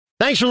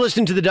Thanks for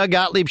listening to the Doug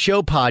Gottlieb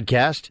Show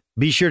podcast.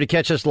 Be sure to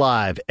catch us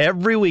live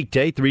every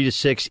weekday, 3 to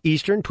 6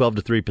 Eastern, 12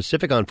 to 3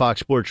 Pacific on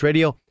Fox Sports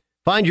Radio.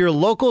 Find your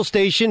local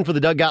station for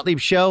the Doug Gottlieb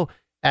Show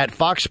at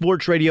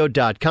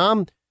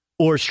foxsportsradio.com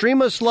or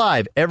stream us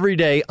live every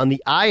day on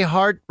the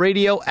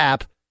iHeartRadio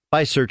app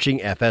by searching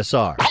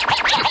FSR. Now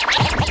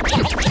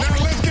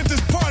let's get this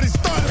party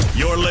started.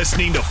 You're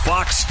listening to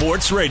Fox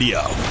Sports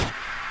Radio.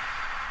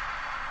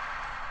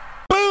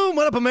 Boom!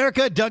 What up,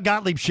 America? Doug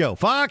Gottlieb Show,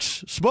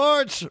 Fox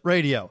Sports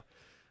Radio.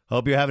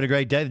 Hope you're having a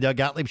great day. The Doug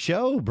Gottlieb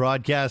Show,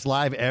 broadcast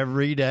live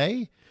every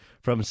day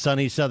from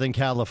sunny Southern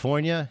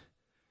California.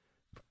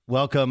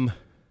 Welcome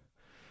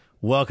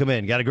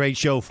in. Got a great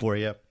show for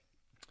you.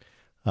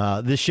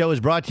 This show is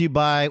brought to you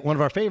by one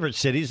of our favorite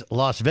cities,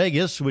 Las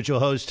Vegas, which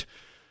will host,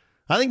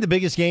 I think, the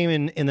biggest game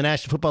in the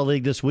National Football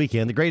League this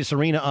weekend, the greatest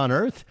arena on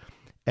earth.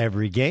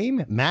 Every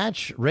game,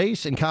 match,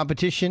 race, and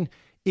competition,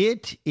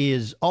 it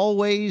is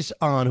always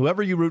on.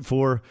 Whoever you root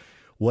for,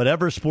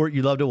 whatever sport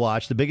you love to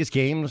watch, the biggest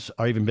games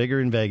are even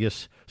bigger in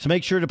Vegas. So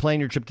make sure to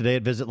plan your trip today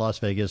at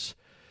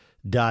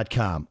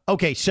visitlasvegas.com.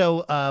 Okay,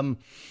 so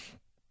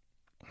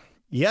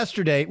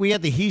yesterday we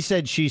had the he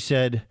said, she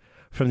said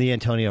from the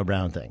Antonio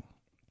Brown thing.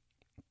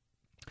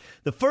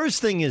 The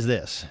first thing is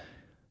this.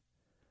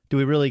 Do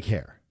we really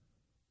care?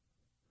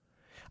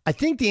 I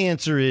think the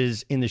answer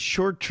is in the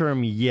short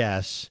term,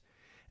 yes.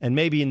 And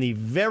maybe in the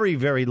very,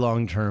 very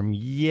long term,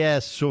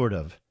 yes, sort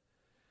of.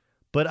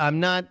 But I'm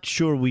not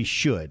sure we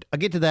should. I'll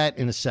get to that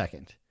in a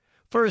second.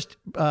 First,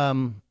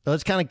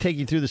 let's kind of take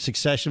you through the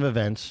succession of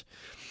events.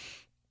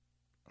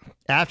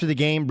 After the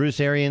game, Bruce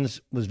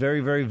Arians was very,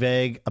 very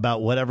vague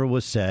about whatever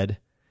was said.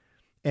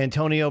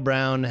 Antonio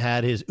Brown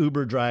had his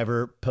Uber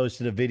driver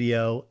posted a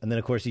video, and then,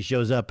 of course, he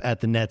shows up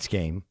at the Nets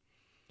game.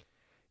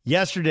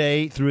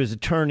 Yesterday, through his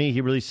attorney,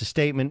 he released a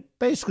statement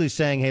basically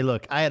saying, hey,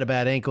 look, I had a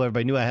bad ankle.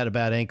 Everybody knew I had a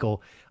bad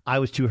ankle. I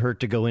was too hurt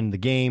to go in the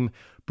game.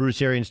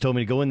 Bruce Arians told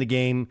me to go in the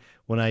game.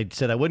 When I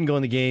said I wouldn't go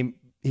in the game,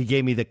 he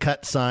gave me the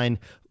cut sign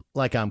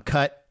like I'm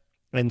cut.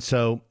 And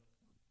so,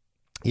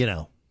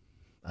 I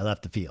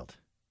left the field.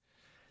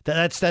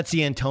 That's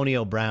the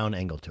Antonio Brown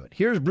angle to it.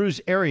 Here's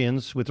Bruce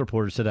Arians with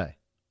reporters today.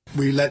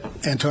 We let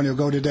Antonio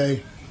go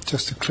today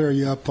just to clear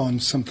you up on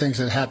some things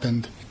that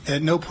happened.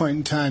 At no point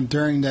in time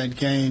during that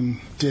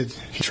game did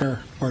he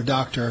or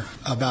doctor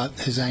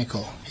about his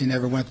ankle. He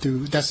never went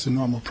through. That's the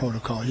normal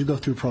protocol. You go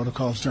through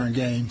protocols during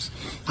games.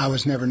 I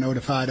was never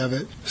notified of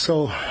it.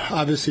 So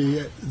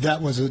obviously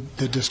that was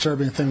the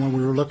disturbing thing when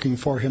we were looking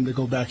for him to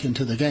go back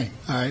into the game.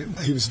 All right.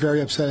 He was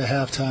very upset at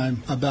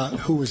halftime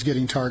about who was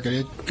getting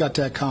targeted. Got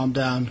that calmed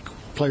down.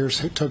 Players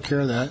took care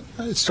of that.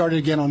 It started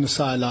again on the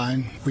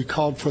sideline. We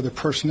called for the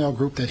personnel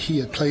group that he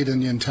had played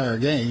in the entire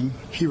game.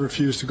 He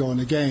refused to go in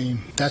the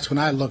game. That's when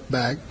I looked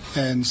back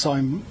and saw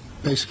him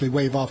basically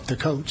wave off the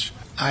coach.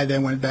 I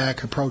then went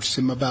back, approached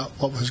him about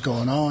what was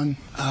going on.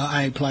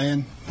 I ain't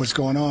playing. What's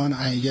going on?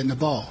 I ain't getting the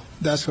ball.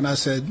 That's when I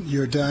said,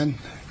 you're done.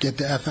 Get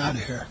the F out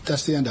of here.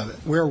 That's the end of it.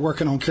 We're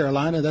working on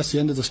Carolina. That's the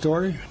end of the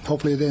story.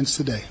 Hopefully it ends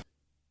today.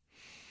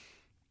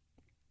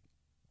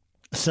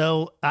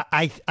 So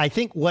I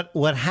think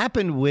what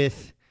happened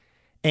with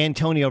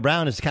Antonio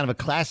Brown is kind of a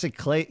classic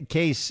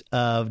case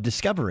of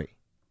discovery.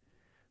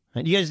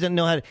 Right? You guys didn't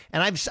know how to,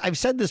 and I've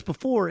said this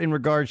before in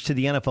regards to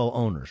the NFL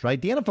owners,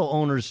 right? The NFL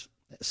owners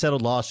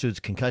settled lawsuits,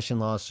 concussion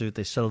lawsuit.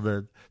 They settled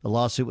the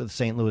lawsuit with the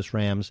St. Louis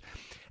Rams.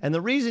 And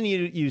the reason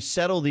you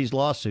settle these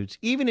lawsuits,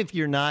 even if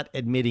you're not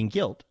admitting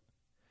guilt,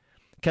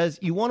 because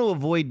you want to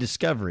avoid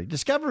discovery.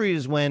 Discovery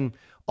is when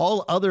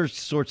all other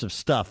sorts of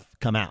stuff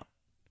come out.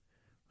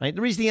 Right?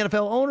 The reason the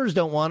NFL owners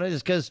don't want it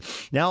is because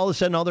now all of a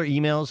sudden all their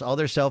emails, all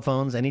their cell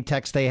phones, any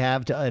texts they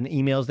have to and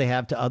emails they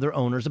have to other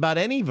owners about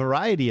any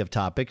variety of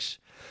topics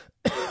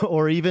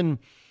or even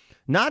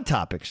not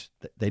topics,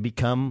 they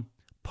become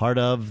part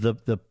of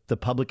the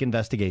public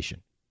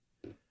investigation.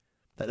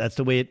 That's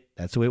the way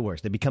it works.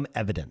 They become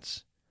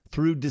evidence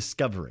through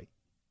discovery.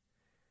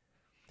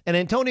 And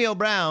Antonio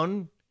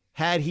Brown,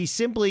 had he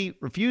simply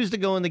refused to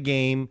go in the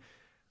game,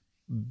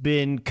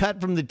 been cut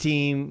from the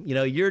team,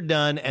 you're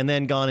done, and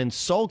then gone and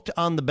sulked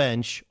on the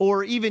bench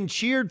or even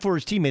cheered for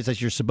his teammates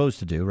as you're supposed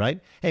to do, right?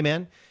 Hey,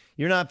 man,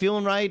 you're not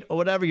feeling right or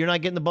whatever, you're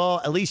not getting the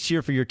ball, at least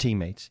cheer for your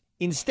teammates.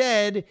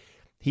 Instead,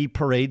 he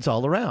parades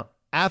all around.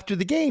 After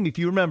the game, if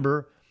you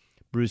remember,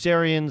 Bruce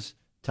Arians,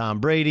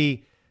 Tom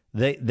Brady,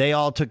 they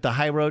all took the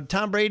high road.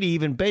 Tom Brady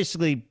even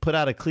basically put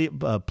out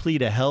a plea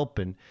to help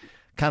and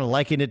kind of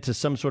likened it to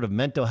some sort of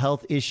mental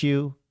health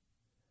issue.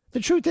 The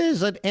truth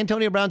is that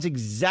Antonio Brown's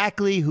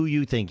exactly who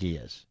you think he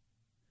is.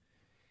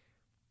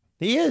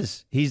 He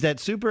is. He's that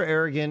super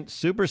arrogant,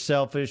 super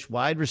selfish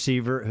wide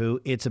receiver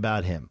who it's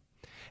about him.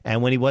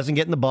 And when he wasn't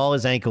getting the ball,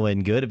 his ankle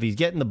isn't good. If he's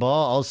getting the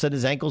ball, all of a sudden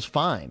his ankle's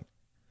fine.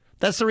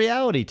 That's the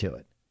reality to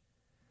it.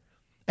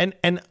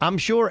 And I'm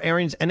sure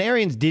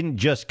Arians didn't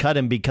just cut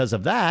him because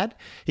of that.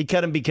 He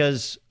cut him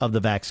because of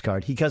the Vax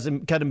card. He cut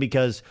him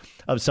because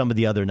of some of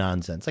the other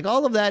nonsense. Like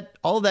all of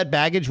that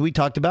baggage we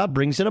talked about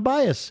brings in a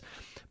bias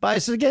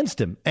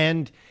against him.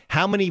 And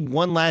how many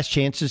one last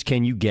chances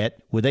can you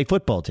get with a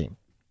football team?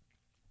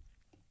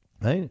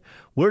 Right?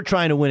 We're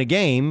trying to win a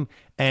game,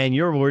 and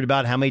you're worried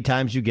about how many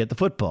times you get the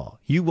football.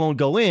 You won't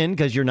go in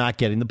because you're not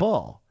getting the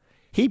ball.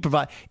 He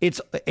provide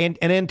and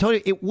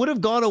Antonio. It would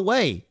have gone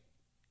away.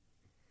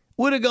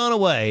 Would have gone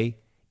away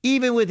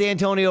even with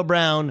Antonio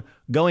Brown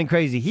going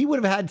crazy. He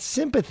would have had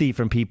sympathy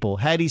from people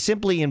had he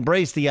simply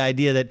embraced the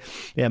idea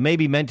that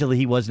maybe mentally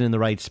he wasn't in the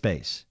right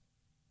space.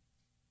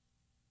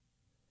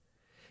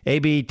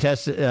 AB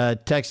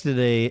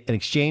texted an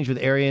exchange with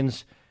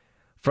Arians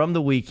from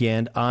the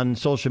weekend on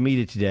social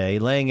media today,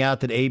 laying out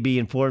that AB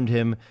informed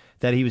him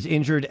that he was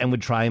injured and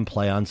would try and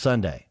play on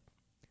Sunday.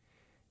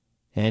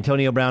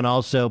 Antonio Brown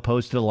also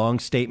posted a long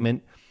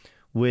statement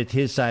with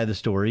his side of the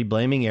story,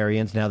 blaming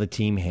Arians and how the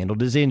team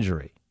handled his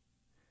injury.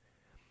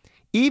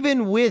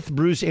 Even with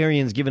Bruce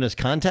Arians giving us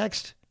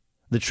context,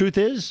 the truth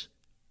is,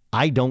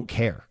 I don't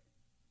care.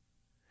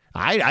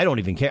 I don't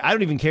even care. I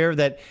don't even care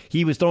that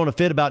he was throwing a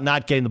fit about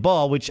not getting the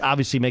ball, which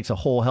obviously makes a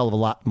whole hell of a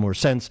lot more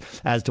sense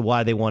as to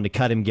why they wanted to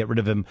cut him, get rid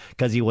of him,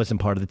 because he wasn't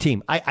part of the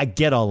team. I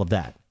get all of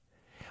that.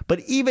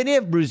 But even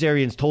if Bruce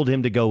Arians told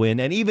him to go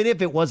in, and even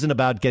if it wasn't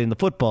about getting the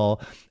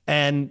football,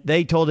 and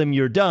they told him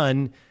you're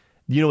done,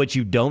 you know what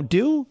you don't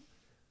do?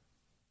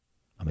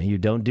 I mean, you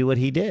don't do what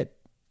he did.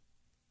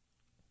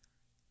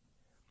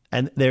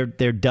 And there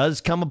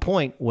does come a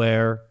point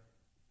where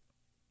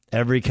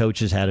every coach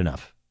has had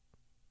enough.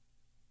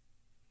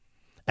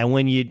 And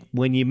when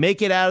you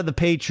make it out of the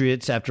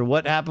Patriots after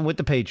what happened with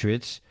the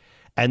Patriots,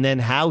 and then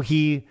how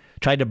he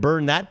tried to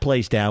burn that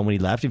place down when he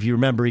left, if you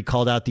remember, he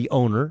called out the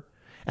owner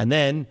and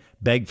then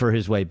begged for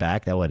his way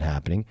back. That wasn't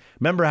happening.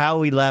 Remember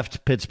how he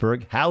left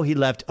Pittsburgh, how he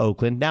left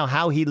Oakland, now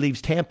how he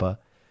leaves Tampa.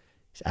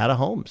 He's out of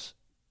homes.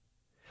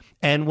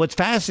 And what's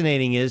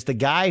fascinating is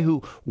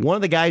one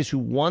of the guys who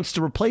wants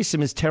to replace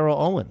him is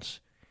Terrell Owens.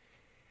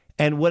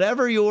 And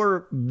whatever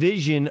your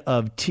vision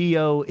of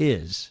T.O.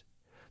 is,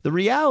 the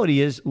reality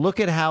is, look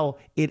at how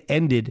it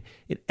ended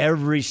at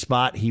every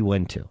spot he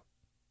went to.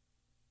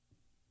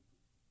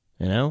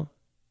 You know?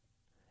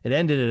 It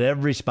ended at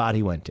every spot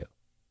he went to.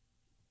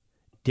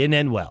 Didn't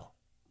end well.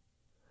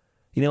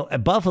 You know,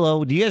 at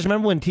Buffalo, do you guys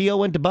remember when T.O.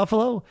 went to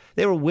Buffalo?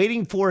 They were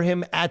waiting for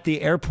him at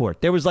the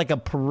airport. There was like a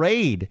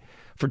parade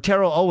for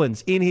Terrell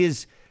Owens in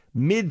his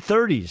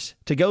mid-30s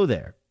to go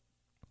there.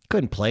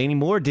 Couldn't play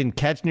anymore, didn't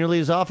catch nearly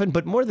as often,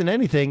 but more than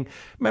anything,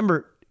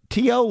 remember,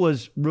 T.O.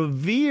 was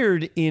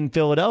revered in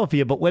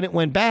Philadelphia, but when it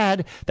went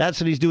bad, that's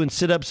when he's doing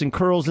sit-ups and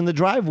curls in the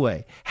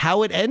driveway.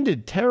 How it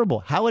ended, terrible.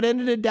 How it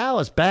ended in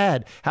Dallas,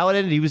 bad. How it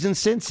ended, he was in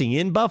Cincy,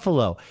 in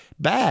Buffalo,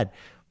 bad,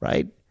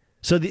 right?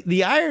 So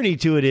the irony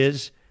to it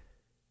is,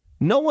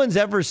 no one's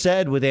ever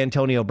said with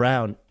Antonio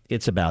Brown,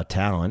 it's about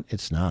talent.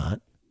 It's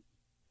not.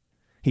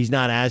 He's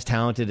not as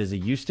talented as he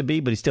used to be,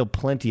 but he's still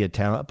plenty of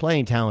talent,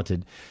 plenty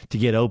talented to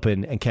get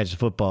open and catch the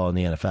football in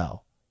the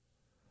NFL.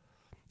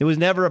 It was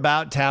never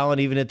about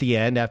talent, even at the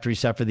end after he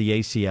suffered the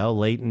ACL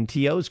late in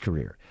T.O.'s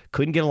career.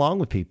 Couldn't get along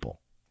with people.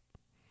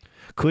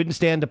 Couldn't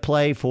stand to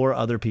play for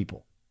other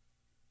people.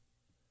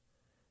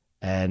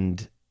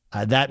 And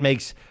that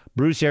makes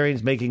Bruce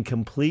Arians making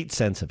complete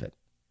sense of it.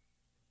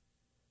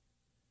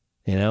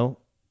 You know?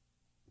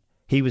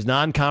 He was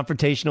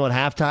non-confrontational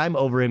at halftime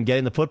over him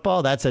getting the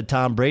football. That's a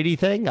Tom Brady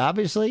thing,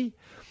 obviously.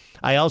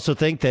 I also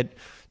think that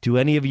to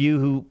any of you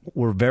who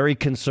were very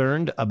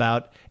concerned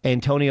about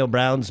Antonio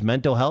Brown's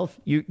mental health,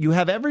 you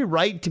have every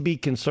right to be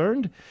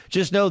concerned.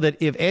 Just know that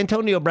if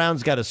Antonio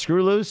Brown's got a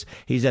screw loose,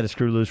 he's had a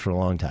screw loose for a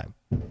long time.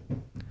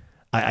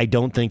 I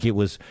don't think it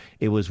was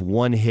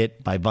one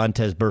hit by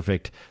Vontaze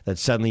Burfict that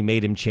suddenly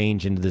made him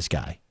change into this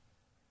guy.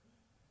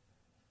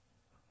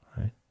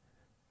 Right?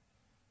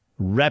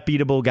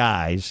 Reputable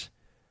guys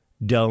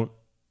don't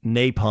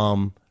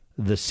napalm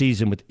the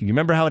season with. You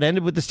remember how it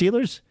ended with the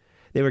Steelers?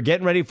 They were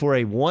getting ready for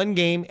a one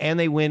game and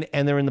they win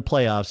and they're in the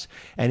playoffs,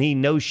 and he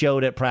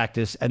no-showed at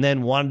practice and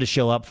then wanted to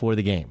show up for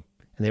the game.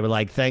 And they were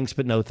like, thanks,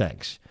 but no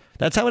thanks.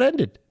 That's how it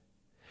ended.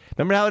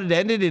 Remember how it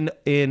ended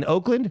in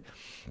Oakland?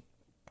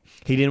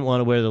 He didn't want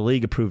to wear the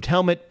league-approved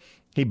helmet.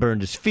 He burned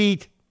his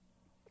feet.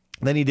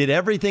 Then he did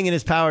everything in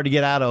his power to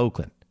get out of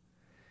Oakland.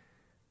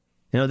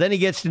 You know, then he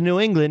gets to New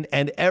England,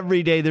 and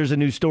every day there's a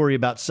new story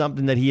about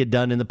something that he had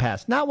done in the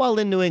past, not while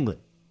in New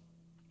England.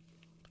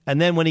 And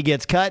then when he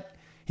gets cut,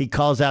 he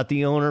calls out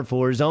the owner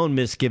for his own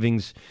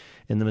misgivings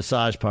in the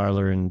massage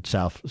parlor in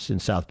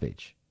South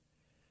Beach.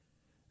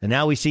 And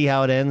now we see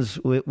how it ends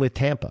with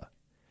Tampa.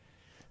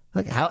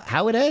 Look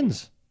how it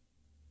ends.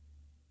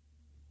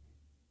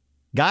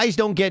 Guys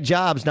don't get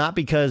jobs not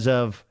because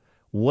of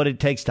what it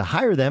takes to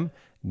hire them.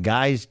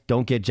 Guys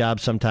don't get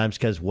jobs sometimes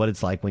because what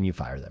it's like when you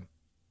fire them.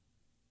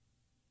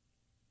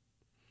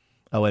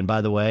 Oh, and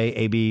by the way,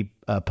 AB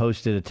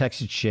posted a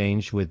text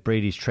exchange with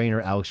Brady's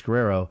trainer, Alex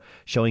Guerrero,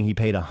 showing he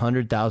paid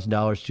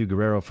 $100,000 to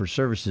Guerrero for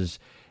services.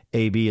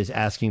 AB is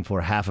asking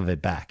for half of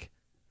it back.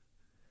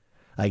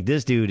 Like,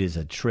 this dude is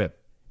a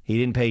trip. He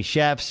didn't pay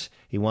chefs.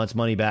 He wants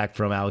money back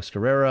from Alex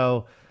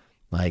Guerrero.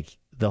 Like,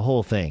 the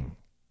whole thing.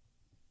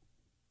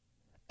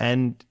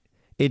 And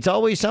it's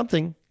always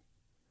something.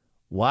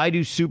 Why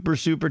do super,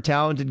 super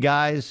talented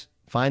guys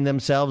find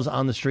themselves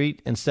on the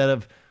street instead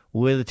of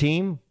with a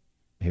team?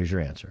 Here's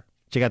your answer.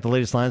 Check out the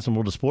latest lines from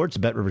World of Sports,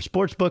 BetRivers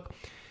Sportsbook.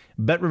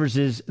 BetRivers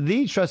is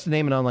the trusted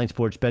name in online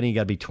sports betting. You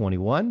got to be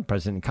 21,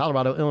 present in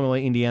Colorado,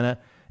 Illinois, Indiana,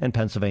 and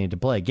Pennsylvania to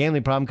play.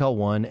 Gambling problem, call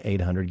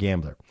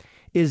 1-800-GAMBLER.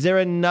 Is there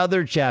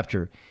another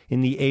chapter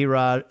in the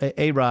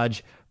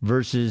A-Raj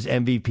versus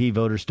MVP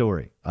voter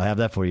story? I'll have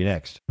that for you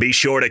next. Be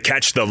sure to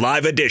catch the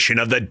live edition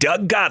of the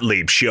Doug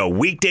Gottlieb Show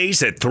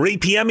weekdays at 3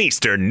 p.m.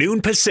 Eastern,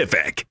 noon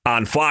Pacific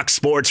on Fox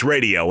Sports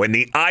Radio and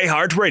the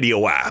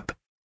iHeartRadio app.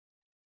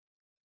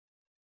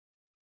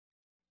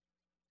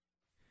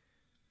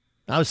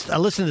 I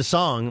listened to the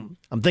song.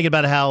 I'm thinking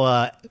about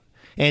how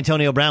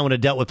Antonio Brown would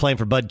have dealt with playing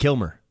for Bud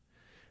Kilmer.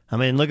 I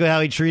mean, look at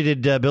how he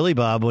treated Billy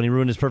Bob when he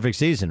ruined his perfect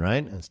season,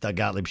 right? It's Doug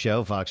Gottlieb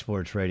Show, Fox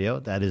Sports Radio.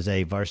 That is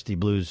a Varsity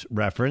Blues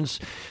reference.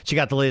 Check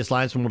out the latest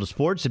lines from World of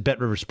Sports at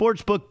BetRivers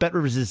Sportsbook.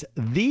 BetRivers is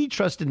the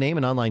trusted name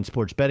in online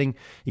sports betting.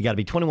 You got to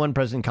be 21,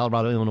 present in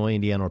Colorado, Illinois,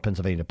 Indiana, or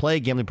Pennsylvania to play.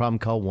 Gambling problem,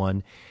 call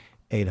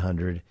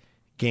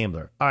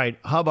 1-800-GAMBLER. All right,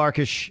 Hub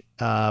Arkush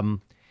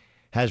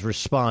has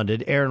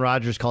responded. Aaron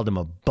Rodgers called him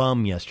a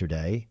bum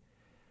yesterday.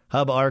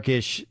 Hub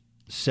Arkush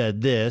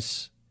said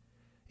this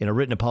in a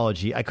written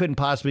apology. I couldn't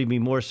possibly be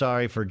more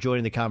sorry for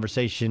joining the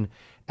conversation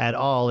at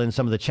all in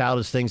some of the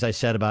childish things I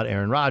said about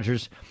Aaron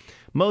Rodgers.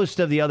 Most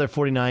of the other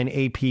 49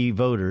 AP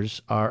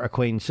voters are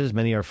acquaintances.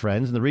 Many are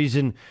friends. And the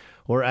reason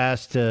we're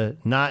asked to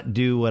not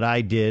do what I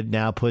did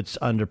now puts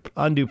under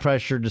undue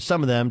pressure to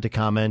some of them to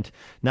comment,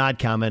 not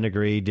comment,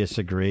 agree,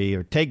 disagree,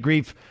 or take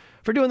grief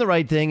for doing the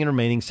right thing and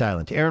remaining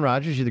silent. Aaron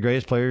Rodgers, you're the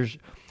greatest players.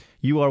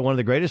 You are one of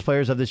the greatest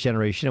players of this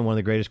generation and one of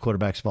the greatest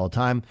quarterbacks of all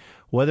time.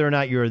 Whether or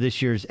not you're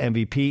this year's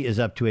MVP is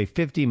up to a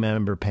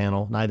 50-member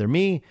panel, neither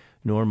me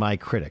nor my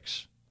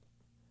critics.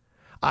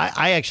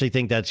 I actually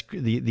think that's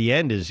the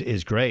end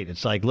is great.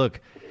 It's like, look,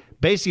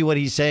 basically what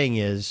he's saying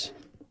is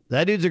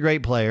that dude's a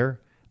great player.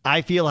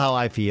 I feel how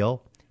I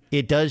feel.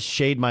 It does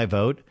shade my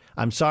vote.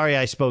 I'm sorry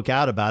I spoke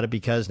out about it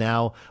because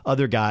now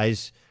other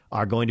guys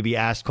are going to be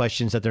asked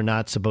questions that they're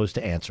not supposed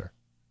to answer.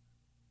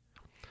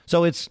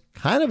 So it's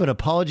kind of an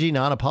apology,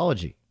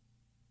 non-apology.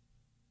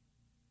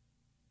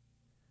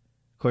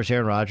 Of course,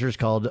 Aaron Rodgers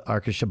called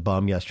Arkush a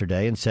bum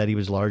yesterday and said he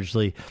was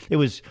largely,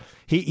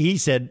 he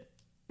said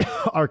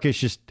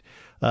Arkush's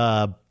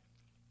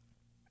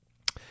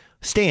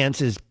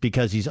stance is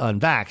because he's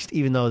unvaxxed,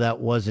 even though that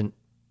wasn't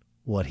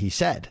what he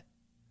said.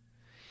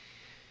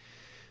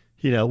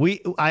 You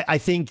know, I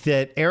think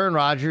that Aaron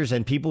Rodgers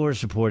and people who are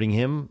supporting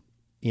him,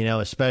 you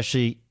know,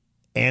 especially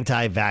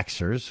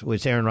anti-vaxxers,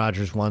 which Aaron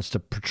Rodgers wants to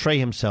portray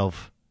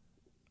himself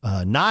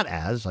not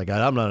as, like,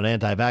 I'm not an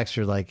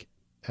anti-vaxxer, like,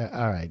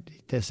 all right,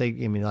 to say,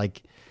 I mean,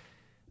 like,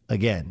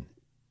 again,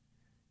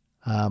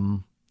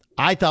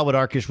 I thought what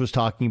Arkush was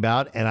talking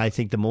about, and I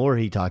think the more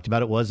he talked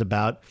about it was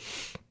about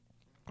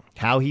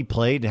how he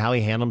played and how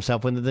he handled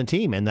himself within the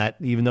team, and that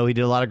even though he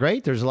did a lot of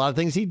great, there's a lot of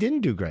things he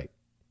didn't do great.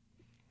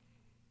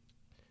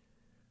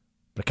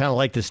 But I kind of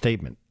like this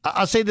statement.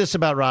 I'll say this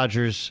about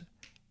Rodgers.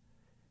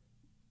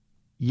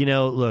 You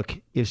know, look,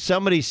 if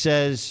somebody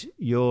says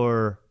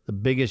you're the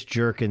biggest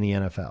jerk in the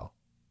NFL,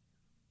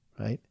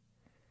 right?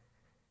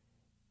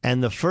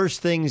 And the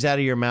first things out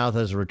of your mouth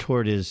as a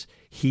retort is,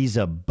 he's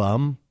a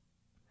bum.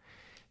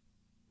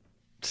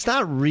 It's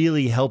not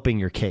really helping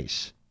your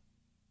case.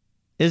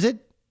 Is it?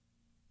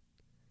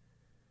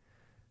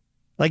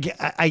 Like,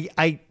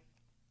 I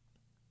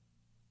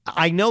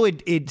know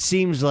it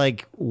seems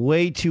like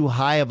way too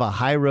high of a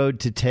high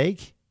road to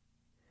take.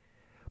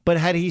 But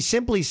had he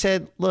simply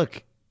said,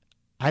 look,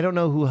 I don't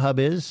know who Hub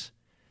is.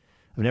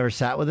 I've never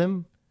sat with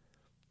him.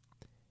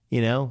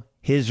 You know,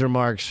 his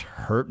remarks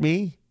hurt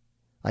me.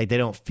 Like, they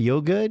don't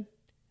feel good.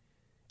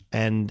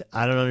 And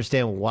I don't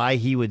understand why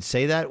he would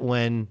say that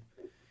when,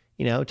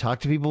 you know,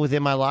 talk to people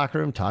within my locker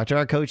room, talk to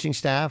our coaching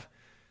staff,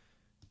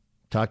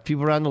 talk to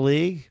people around the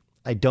league.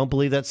 I don't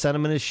believe that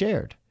sentiment is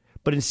shared.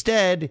 But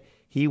instead,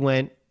 he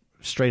went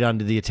straight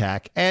onto the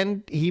attack,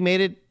 and he made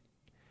it,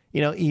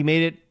 you know, he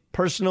made it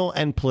personal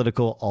and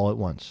political all at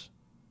once.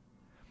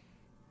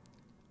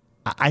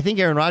 I think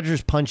Aaron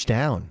Rodgers punched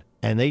down,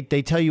 and they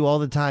tell you all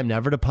the time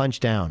never to punch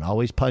down,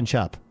 always punch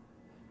up.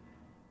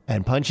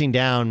 And punching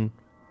down,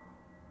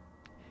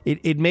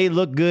 it may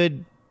look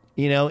good,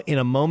 you know, in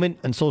a moment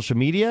on social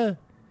media,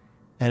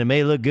 and it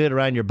may look good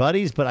around your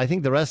buddies, but I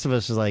think the rest of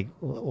us is like,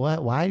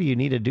 what? Why do you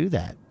need to do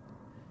that?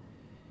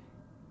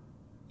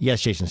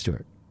 Yes, Jason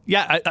Stewart.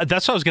 Yeah,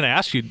 that's what I was going to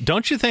ask you.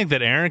 Don't you think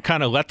that Aaron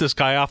kind of let this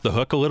guy off the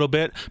hook a little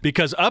bit?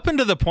 Because up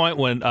until the point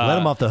when... let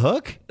him off the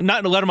hook?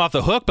 Not to let him off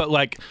the hook, but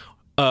like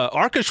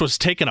Arkush was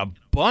taking a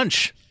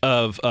bunch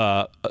of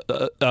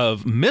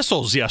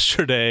missiles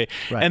yesterday,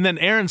 right. And then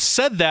Aaron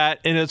said that,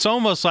 and it's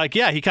almost like,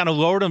 yeah, he kind of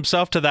lowered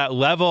himself to that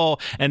level,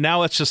 and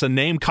now it's just a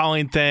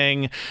name-calling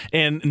thing.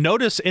 And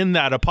notice in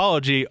that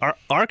apology,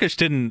 Arkush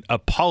didn't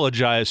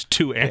apologize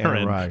to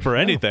Aaron for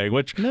anything,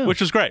 which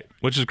is great,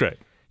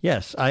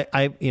 Yes,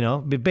 I you know,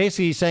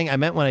 basically he's saying, I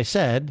meant when I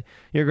said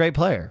you're a great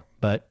player,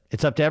 but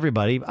it's up to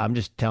everybody. I'm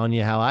just telling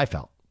you how I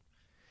felt,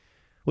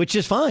 which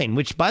is fine,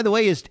 which, by the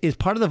way, is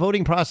part of the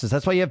voting process.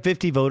 That's why you have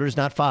 50 voters,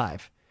 not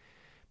 5,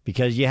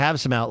 because you have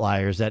some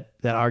outliers that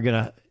are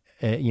going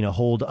to,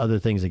 hold other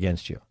things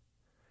against you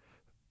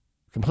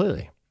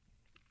completely.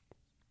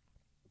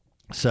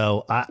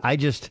 So I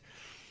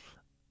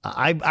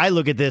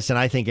look at this and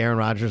I think Aaron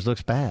Rodgers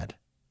looks bad,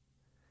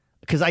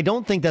 because I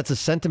don't think that's a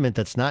sentiment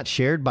that's not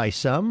shared by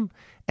some.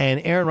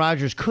 And Aaron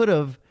Rodgers could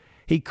have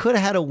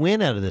had a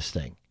win out of this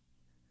thing,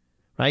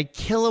 right?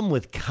 Kill him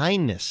with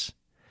kindness.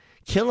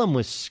 Kill him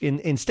with,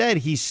 instead,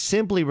 he's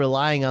simply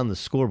relying on the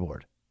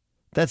scoreboard.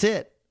 That's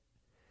it.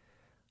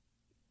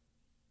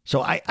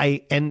 So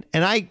I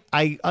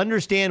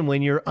understand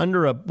when you're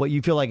under what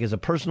you feel like is a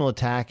personal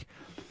attack,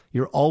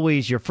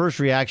 your first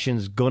reaction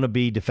is going to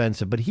be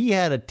defensive. But he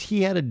had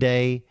a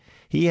day,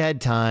 he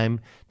had time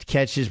to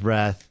catch his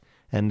breath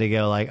and to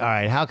go like, all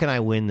right, how can I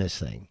win this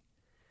thing?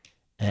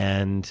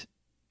 And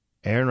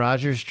Aaron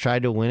Rodgers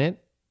tried to win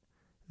it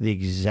the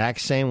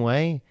exact same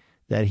way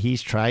that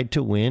he's tried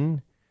to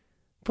win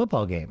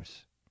football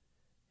games.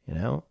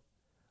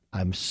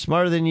 I'm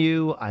smarter than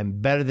you.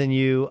 I'm better than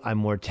you. I'm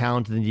more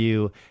talented than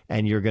you.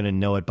 And you're going to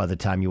know it by the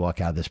time you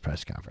walk out of this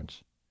press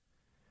conference.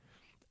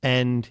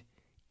 And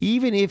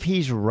even if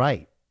he's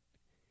right,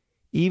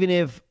 even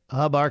if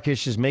Hub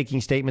Arkush is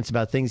making statements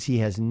about things he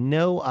has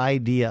no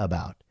idea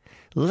about,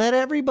 let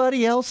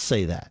everybody else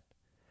say that.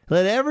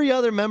 Let every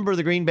other member of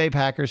the Green Bay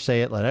Packers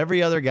say it. Let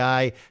every other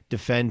guy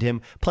defend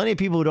him. Plenty of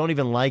people who don't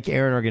even like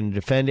Aaron are going to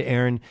defend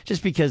Aaron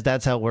just because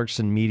that's how it works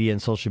in media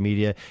and social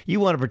media. You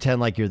want to pretend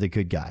like you're the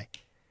good guy.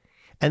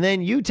 And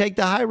then you take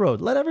the high road.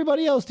 Let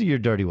everybody else do your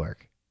dirty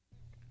work.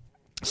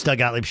 It's Doug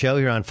Gottlieb Show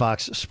here on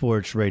Fox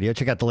Sports Radio.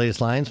 Check out the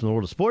latest lines from the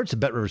world of sports at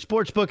BetRivers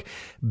Sportsbook.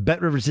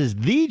 BetRivers is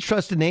the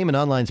trusted name in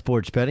online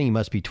sports betting. You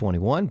must be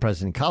 21,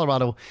 present in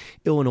Colorado,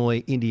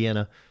 Illinois,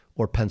 Indiana,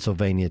 or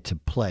Pennsylvania to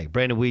play.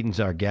 Brandon Whedon's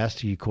our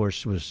guest. He, of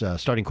course, was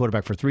starting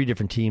quarterback for 3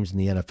 different teams in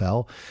the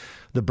NFL.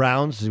 The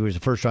Browns, who was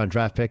a first-round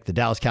draft pick, the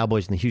Dallas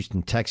Cowboys, and the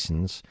Houston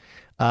Texans.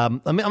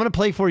 I'm going to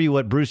play for you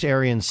what Bruce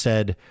Arians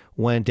said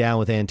went down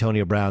with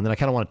Antonio Brown. Then I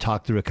kind of want to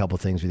talk through a couple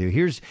things with you.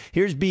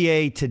 Here's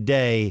BA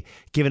today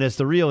giving us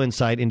the real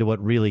insight into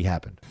what really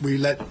happened. We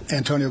let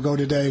Antonio go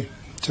today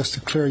just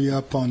to clear you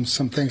up on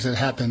some things that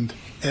happened.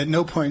 At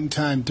no point in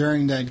time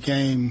during that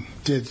game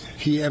did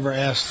he ever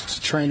ask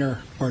the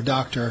trainer or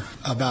doctor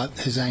about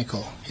his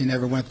ankle. He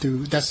never went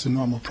through. That's the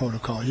normal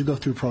protocol. You go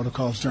through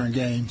protocols during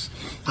games.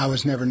 I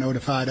was never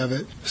notified of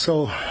it.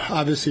 So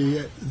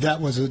obviously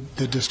that was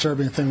the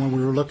disturbing thing when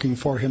we were looking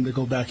for him to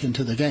go back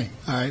into the game.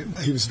 All right.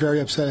 He was very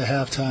upset at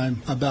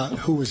halftime about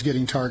who was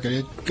getting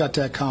targeted. Got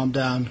that calmed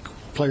down.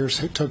 Players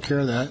took care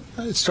of that.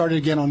 It started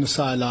again on the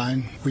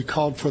sideline. We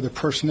called for the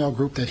personnel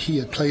group that he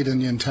had played in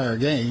the entire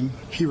game.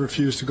 He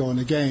refused to go in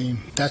the game.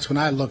 That's when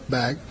I looked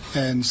back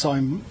and saw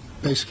him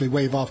basically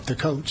wave off the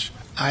coach.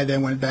 I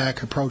then went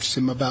back, approached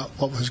him about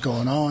what was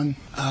going on.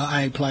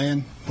 I ain't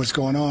playing. What's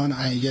going on?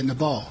 I ain't getting the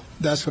ball.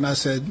 That's when I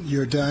said,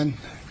 you're done.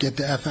 Get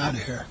the F out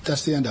of here.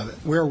 That's the end of it.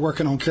 We're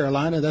working on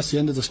Carolina. That's the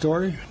end of the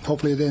story.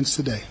 Hopefully it ends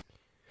today.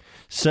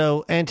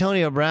 So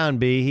Antonio Brown,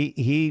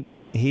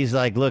 he's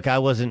like, look, I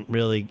wasn't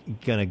really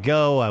going to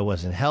go. I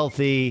wasn't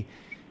healthy.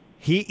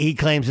 He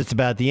claims it's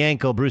about the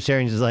ankle. Bruce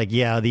Arians is like,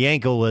 yeah, the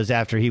ankle was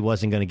after he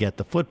wasn't going to get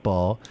the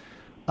football.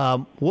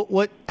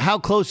 How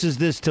close is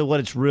this to what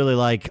it's really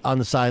like on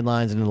the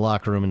sidelines and in the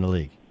locker room in the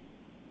league?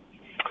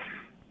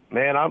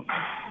 Man,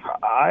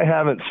 I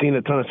haven't seen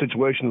a ton of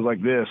situations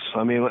like this.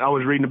 I mean, I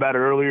was reading about it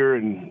earlier,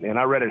 and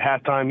I read at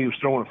halftime he was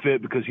throwing a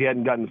fit because he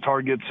hadn't gotten the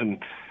targets, and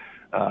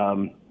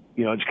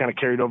it just kind of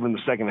carried over in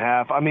the second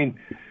half. I mean,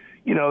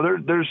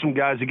 there's some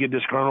guys that get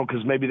disgruntled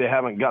because maybe they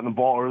haven't gotten the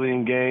ball early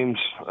in games.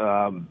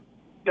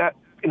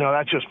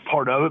 That's just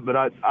part of it, but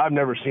I've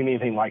never seen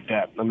anything like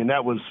that. I mean,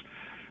 that was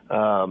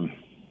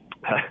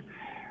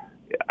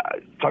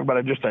talk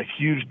about just a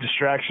huge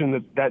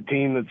distraction that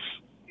team that's,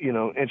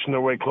 inching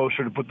their way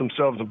closer to put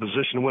themselves in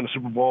position to win a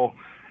Super Bowl.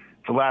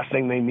 The last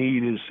thing they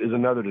need is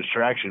another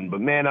distraction.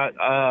 But, man,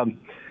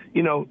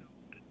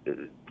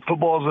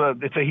 football's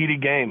it's a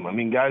heated game. I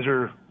mean, guys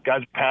are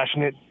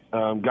passionate.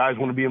 Guys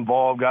want to be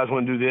involved. Guys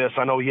want to do this.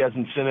 I know he has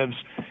incentives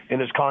in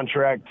his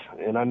contract,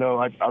 and I know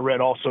I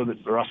read also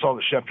I saw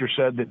that Schefter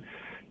said that,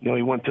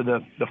 he went to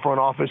the front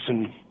office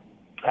and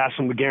asked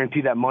them to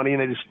guarantee that money,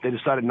 and they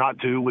decided not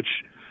to, which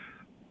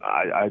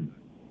I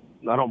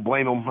don't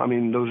blame them. I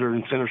mean, those are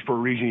incentives for a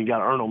reason. You got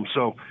to earn them.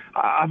 So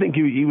I think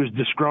he was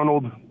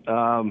disgruntled.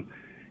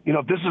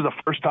 If this is the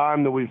first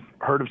time that we've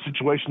heard of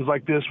situations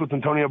like this with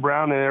Antonio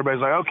Brown, and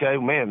everybody's like, okay,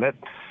 man, that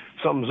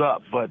something's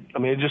up. But I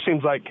mean, it just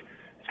seems like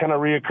it's kind of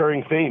a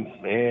reoccurring theme.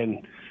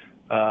 And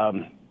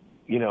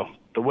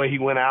the way he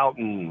went out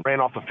and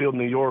ran off the field in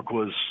New York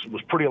was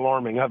pretty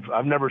alarming.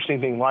 I've never seen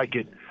anything like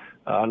it.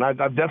 And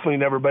I've definitely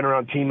never been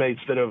around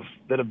teammates that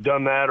have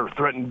done that or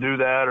threatened to do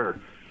that or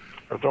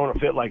throwing a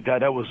fit like that.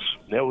 That was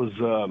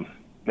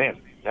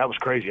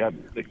crazy.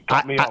 It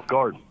caught me off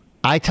guard.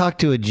 I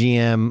talked to a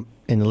GM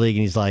in the league,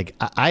 and he's like,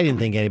 I didn't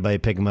think anybody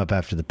would pick him up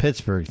after the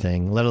Pittsburgh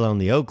thing, let alone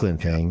the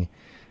Oakland thing,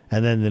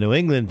 and then the New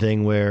England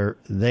thing where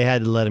they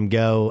had to let him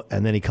go,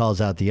 and then he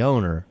calls out the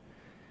owner.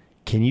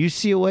 Can you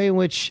see a way in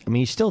which, I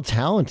mean, he's still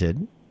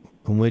talented,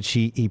 in which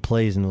he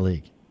plays in the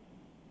league?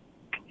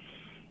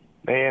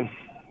 Man,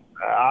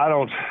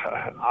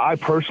 I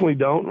personally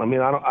don't. I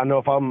mean, I know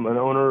if I'm an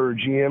owner or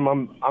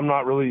GM, I'm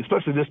not really,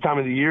 especially this time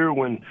of the year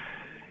when,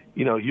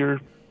 you're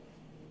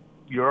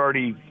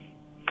already,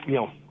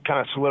 kind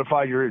of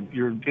solidified.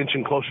 You're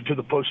inching closer to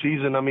the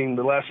postseason. I mean,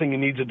 the last thing you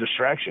need is a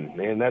distraction,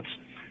 and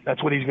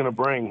that's what he's going to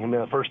bring. I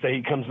mean, the first day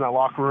he comes in that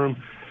locker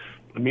room,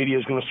 the media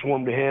is going to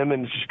swarm to him,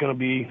 and it's just going to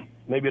be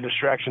maybe a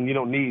distraction you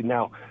don't need.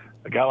 Now,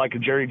 a guy like a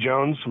Jerry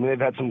Jones, I mean, they've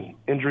had some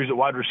injuries at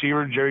wide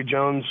receiver. Jerry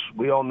Jones,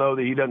 we all know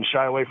that he doesn't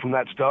shy away from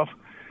that stuff.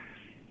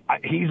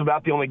 He's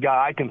about the only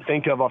guy I can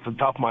think of off the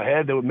top of my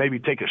head that would maybe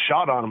take a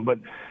shot on him. But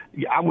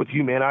yeah, I'm with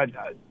you, man.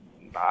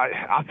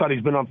 I thought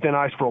he's been on thin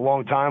ice for a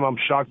long time. I'm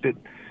shocked that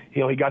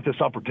he got this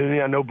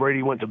opportunity. I know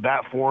Brady went to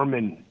bat for him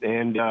and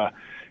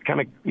kind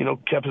of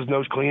kept his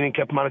nose clean and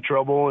kept him out of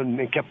trouble and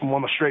kept him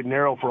on the straight and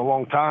narrow for a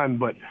long time.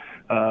 But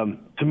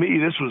to me,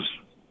 this was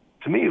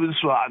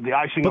the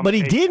icing. But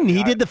he didn't.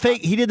 He did the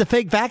fake. He did the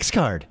fake vax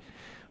card,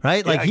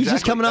 right? Like he's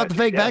just coming out the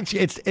fake vax.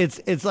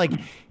 It's like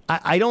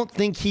I don't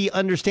think he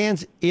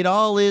understands. It's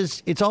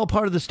all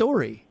part of the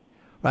story,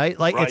 right?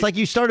 Like It's like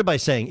you started by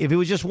saying, if it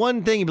was just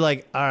one thing, you'd be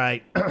like, all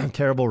right,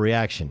 terrible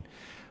reaction.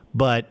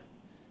 But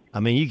I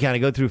mean, you kind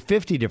of go through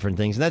 50 different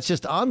things, and that's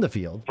just on the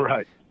field,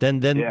 right?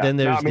 Then there's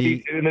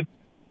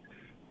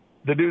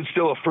the dude's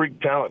still a freak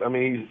talent. I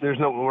mean,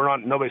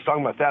 nobody's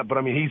talking about that, but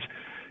I mean,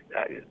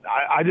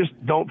 I just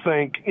don't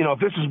think, if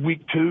this is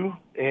week 2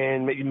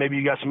 and maybe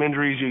you got some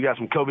injuries, you got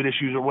some COVID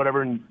issues or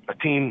whatever, and a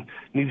team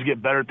needs to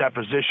get better at that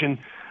position,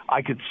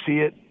 I could see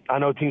it. I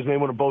know teams may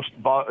want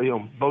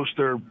to boast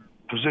their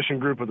position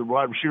group at the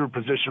wide receiver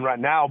position right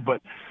now,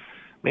 but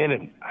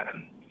man,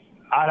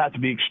 I'd have to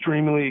be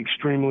extremely,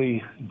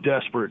 extremely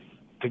desperate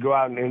to go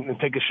out and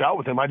take a shot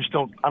with him. I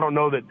don't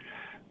know that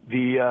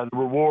the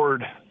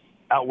reward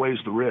outweighs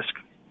the risk.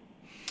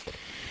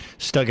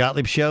 Doug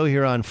Gottlieb Show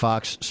here on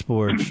Fox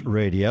Sports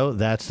Radio.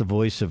 That's the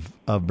voice of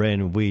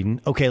Brandon Weeden.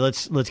 Okay,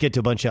 let's get to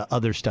a bunch of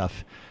other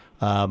stuff.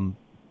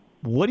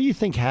 What do you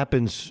think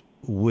happens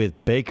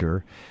with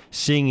Baker,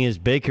 seeing as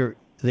Baker,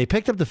 they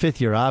picked up the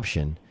 5th-year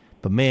option,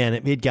 but man,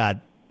 it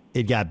got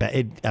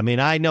bad. I mean,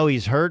 I know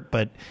he's hurt,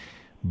 but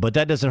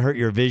that doesn't hurt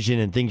your vision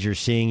and things you're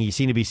seeing. You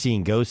seem to be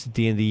seeing ghosts at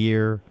the end of the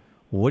year.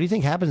 What do you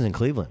think happens in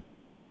Cleveland?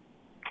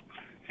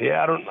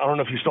 Yeah, I don't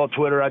know if you saw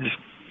Twitter. I just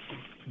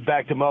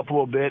backed him up a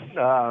little bit.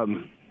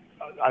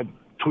 I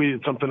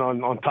tweeted something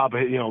on top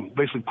of it,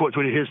 basically quote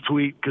tweeted his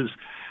tweet because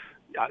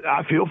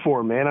I feel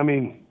for him, man. I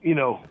mean,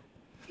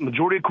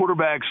 majority of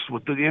quarterbacks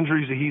with the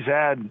injuries that he's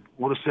had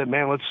would have said,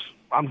 man,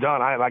 I'm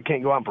done. I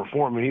can't go out and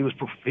perform. And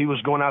he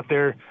was going out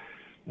there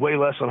way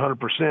less than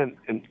 100%.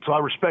 And so I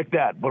respect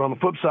that. But on the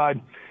flip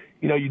side,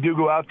 you do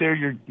go out there,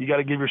 you got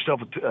to give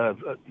yourself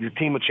your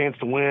team a chance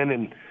to win.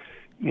 And,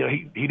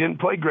 he didn't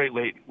play great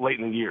late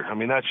in the year. I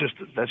mean, that's just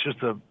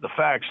the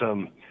facts.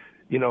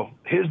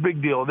 His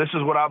big deal, this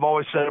is what I've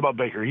always said about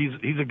Baker.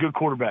 He's a good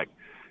quarterback.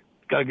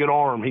 Got a good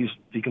arm.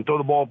 He can throw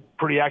the ball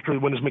pretty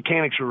accurately when his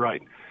mechanics are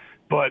right.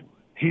 But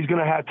he's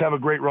going to have a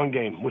great run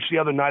game, which the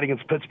other night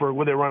against Pittsburgh,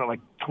 where they run it like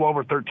 12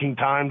 or 13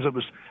 times, it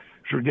was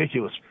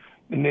ridiculous.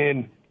 And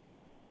then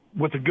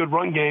with a good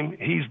run game,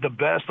 he's the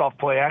best off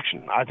play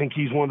action. I think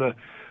he's one of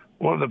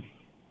the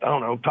I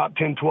don't know, top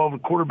 10, 12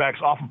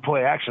 quarterbacks off of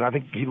play action. I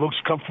think he looks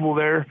comfortable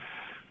there.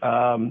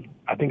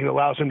 I think it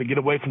allows him to get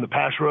away from the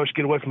pass rush,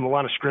 get away from the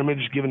line of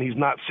scrimmage, given he's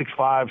not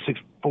 6'5",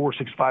 6'4",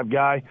 6'5"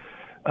 guy.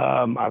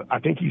 I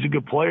think he's a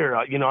good player.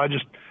 I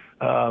just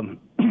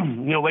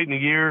late in the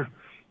year,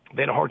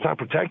 they had a hard time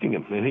protecting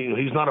him, and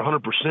he's not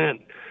 100%.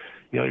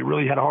 He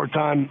really had a hard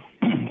time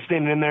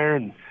standing in there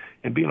and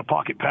being a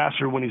pocket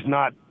passer when he's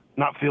not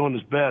feeling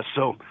his best.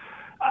 So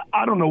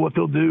I don't know what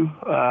they'll do.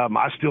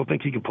 I still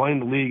think he can play in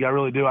the league. I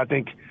really do. I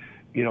think,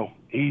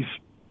 he's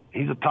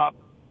a top,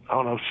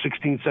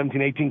 16,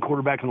 17, 18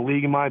 quarterback in the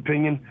league, in my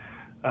opinion,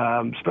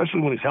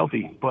 especially when he's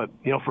healthy. But,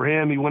 for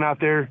him, he went out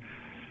there,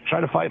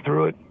 tried to fight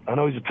through it. I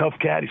know he's a tough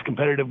cat. He's a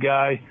competitive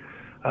guy.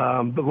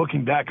 But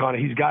looking back on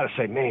it, he's got to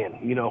say, man,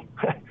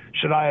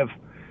 should I have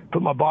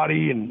put my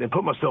body and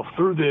put myself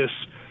through this,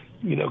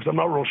 because I'm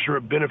not real sure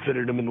it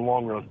benefited him in the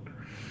long run.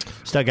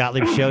 Doug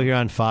Gottlieb Show here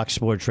on Fox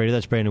Sports Radio.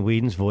 That's Brandon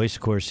Weeden's voice.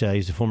 Of course,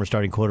 he's a former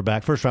starting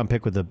quarterback. First-round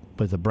pick with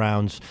the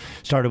Browns.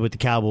 Started with the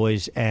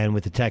Cowboys and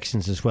with the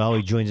Texans as well.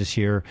 He joins us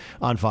here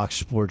on Fox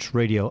Sports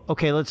Radio.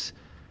 Okay,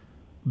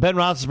 Ben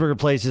Roethlisberger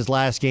plays his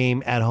last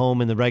game at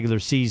home in the regular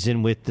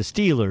season with the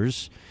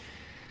Steelers.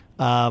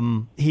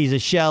 He's a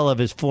shell of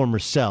his former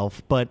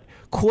self, but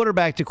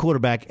quarterback to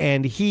quarterback,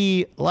 and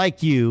he,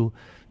 like you,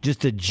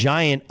 just a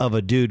giant of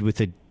a dude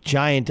with a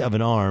giant of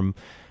an arm.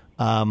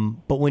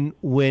 But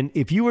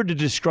if you were to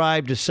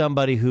describe to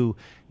somebody who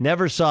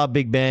never saw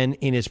Big Ben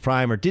in his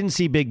prime or didn't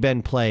see Big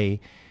Ben play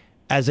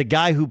as a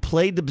guy who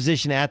played the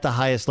position at the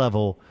highest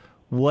level,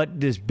 what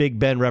does Big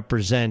Ben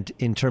represent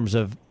in terms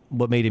of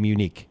what made him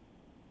unique?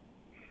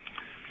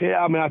 Yeah,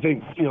 I mean, I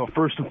think,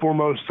 first and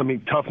foremost,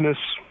 toughness,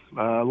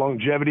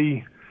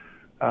 longevity.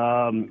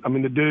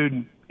 The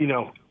dude,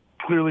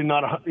 clearly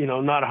not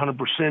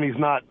 100%. He's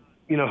not,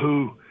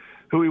 who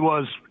who he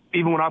was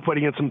even when I played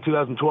against him in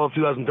 2012,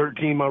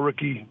 2013, my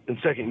rookie and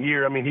second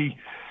year. I mean, he,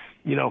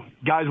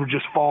 guys were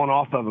just falling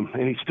off of him,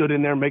 and he stood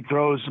in there and make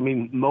throws. I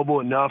mean, mobile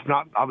enough,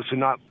 obviously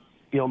not,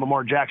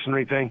 Lamar Jackson or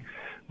anything,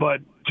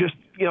 but just,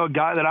 a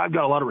guy that I've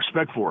got a lot of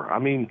respect for. I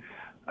mean,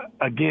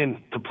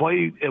 again, to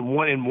play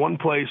in one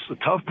place, a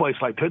tough place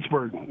like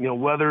Pittsburgh,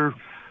 weather,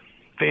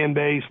 fan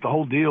base, the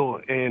whole deal,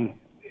 and,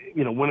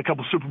 win a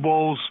couple Super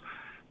Bowls,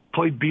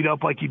 play beat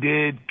up like he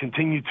did,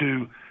 continue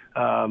to,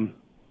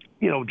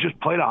 just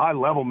play at a high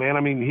level, man.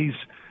 I mean,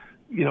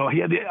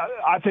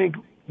 I think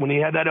when he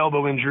had that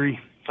elbow injury,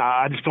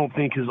 I just don't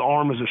think his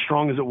arm is as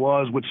strong as it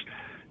was, which,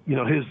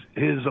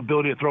 his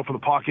ability to throw from the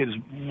pocket is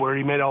where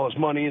he made all his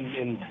money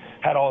and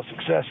had all his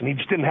success. And he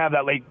just didn't have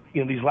that late,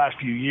 these last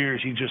few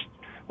years. He just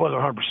wasn't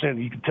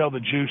 100%. You could tell the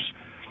juice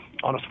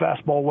on his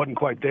fastball wasn't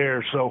quite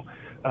there. So,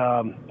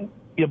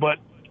 but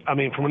I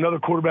mean, from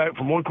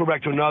one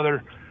quarterback to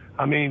another,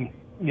 I mean,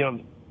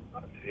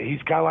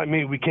 he's kind of like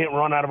me. We can't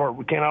outrun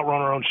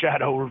our own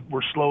shadow.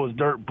 We're slow as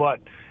dirt, but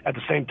at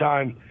the same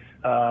time,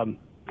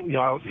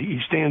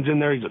 he stands in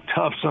there. He's a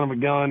tough son of a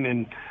gun,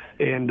 and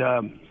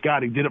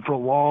God, he did it for a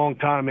long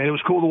time, man. It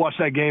was cool to watch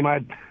that game.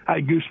 I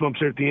had goosebumps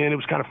there at the end. It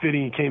was kind of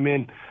fitting. He came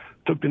in,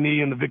 took the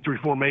knee in the victory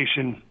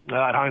formation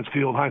at Heinz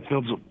Field. Heinz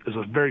Field is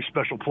a very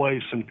special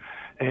place,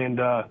 and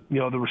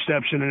the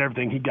reception and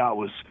everything he got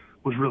was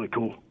really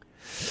cool.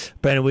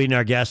 Brandon Whedon,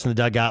 our guest on the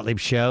Doug Gottlieb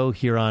Show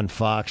here on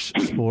Fox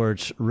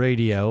Sports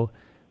Radio.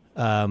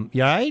 You all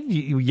right?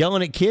 You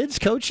yelling at kids,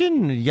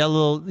 coaching? You got a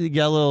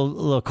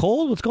little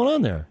cold? What's going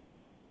on there?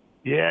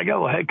 Yeah, I got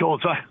a little head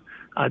cold. So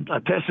I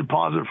tested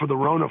positive for the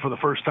Rona for the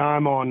first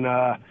time on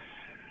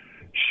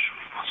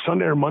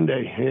Sunday or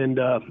Monday, and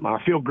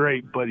I feel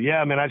great. But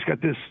yeah, man, I just got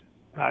this.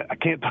 I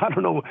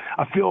don't know.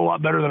 I feel a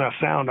lot better than I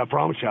sound. I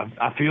promise you.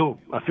 I feel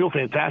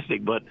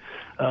fantastic. But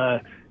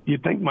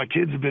you'd think my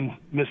kids have been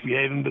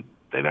misbehaving, but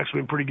they've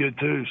actually been pretty good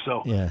too.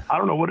 So yeah. I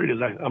don't know what it is.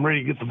 I'm ready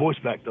to get the voice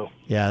back though.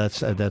 Yeah,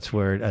 that's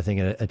where I think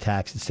it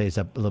attacks. It stays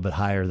up a little bit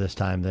higher this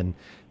time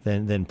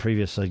than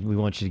previously. We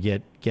want you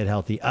to get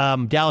healthy.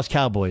 Dallas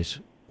Cowboys.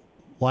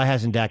 Why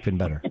hasn't Dak been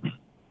better?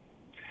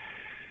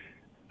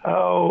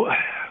 Oh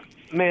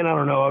man, I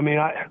don't know. I mean,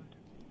 I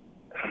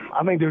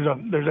think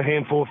there's a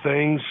handful of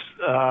things.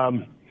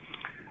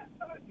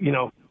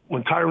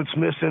 When Tyron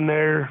Smith's in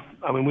there,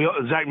 I mean,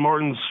 Zach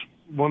Martin's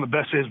one of the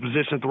best at his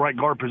position at the right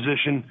guard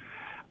position.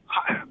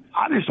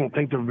 I just don't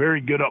think they're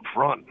very good up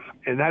front,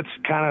 and that's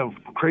kind of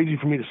crazy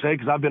for me to say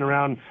because I've been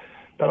around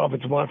that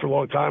offensive line for a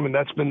long time, and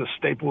that's been the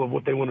staple of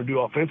what they want to do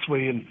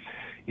offensively. And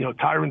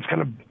Tyron's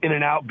kind of in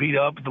and out, beat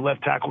up at the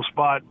left tackle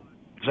spot.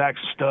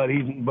 Zach's a stud,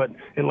 and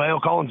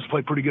La'el Collins has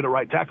played pretty good at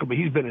right tackle, but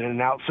he's been in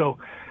and out. So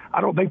I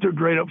don't think they're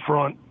great up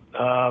front.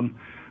 I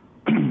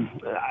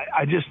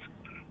just,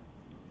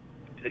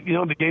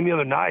 the game the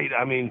other night,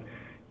 I mean,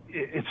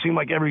 it seemed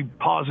like every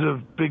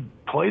positive big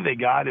play they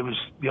got, it was,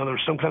 there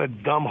was some kind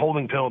of dumb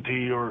holding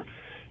penalty or,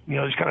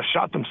 just kind of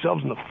shot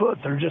themselves in the foot.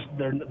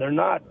 They're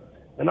not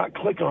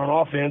clicking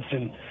on offense.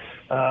 And,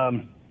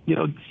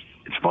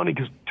 it's funny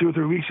because 2 or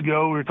 3 weeks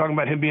ago we were talking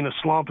about him being a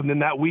slump, and then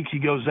that week he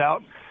goes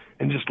out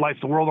and just lights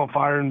the world on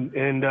fire, and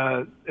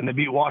they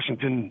beat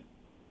Washington,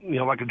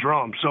 like a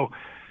drum. So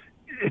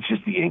it's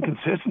just the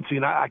inconsistency,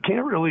 and I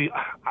can't really.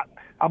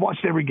 I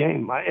watched every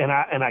game,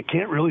 and I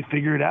can't really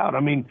figure it out.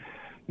 I mean,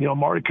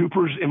 Amari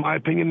Cooper's, in my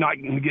opinion, not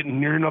getting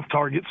near enough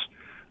targets.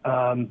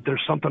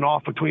 There's something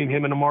off between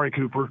him and Amari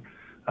Cooper.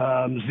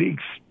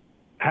 Zeke's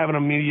having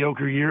a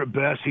mediocre year at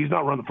best. He's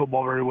not running the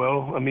football very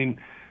well. I mean,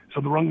 so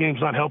the run game's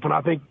not helping.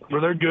 I think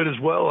where they're good as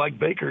well, like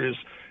Baker is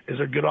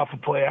they're good off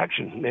of play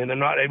action, and they're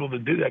not able to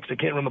do that because they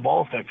can't run the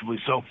ball effectively.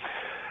 So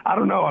I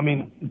don't know. I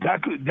mean,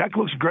 Dak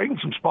looks great in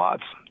some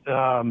spots,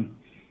 and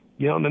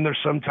then there's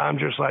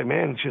sometimes you're just like,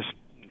 man, it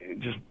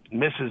just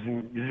misses,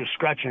 and you're just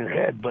scratching your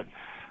head. But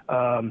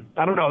I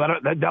don't know.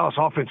 That Dallas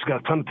offense has got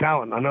a ton of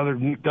talent. I know they're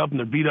nicked up and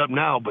they're beat up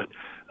now, but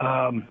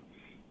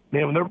man,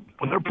 when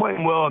they're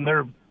playing well and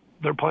they're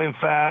playing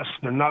fast,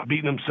 they're not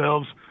beating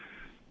themselves,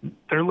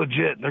 they're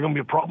legit. They're going to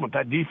be a problem with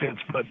that defense.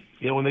 But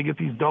when they get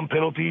these dumb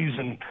penalties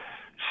and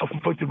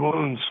self-inflicted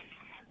wounds,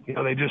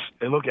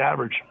 they look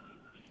average.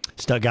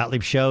 It's Doug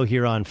Gottlieb Show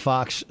here on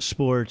Fox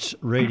Sports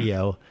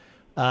Radio.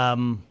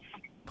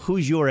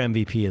 Who's your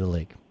MVP of the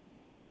league?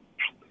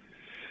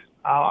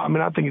 I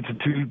mean, I think it's a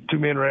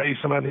two-man race.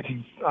 I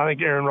mean, I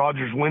think Aaron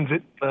Rodgers wins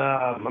it.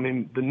 I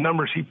mean, the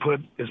numbers he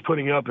is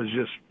putting up is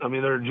just, I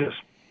mean, they're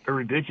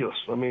ridiculous.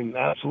 I mean,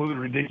 absolutely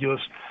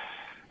ridiculous.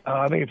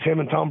 I think it's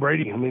him and Tom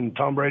Brady. I mean,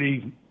 Tom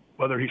Brady,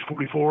 whether he's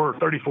 44 or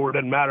 34, it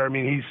doesn't matter. I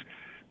mean,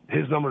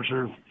 his numbers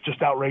are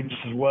just outrageous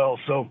as well.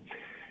 So,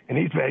 and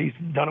he's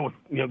done it with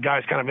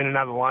guys kind of in and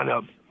out of the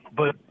lineup.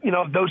 But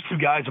those two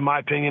guys, in my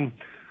opinion,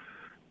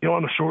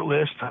 on the short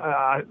list,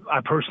 I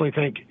personally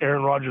think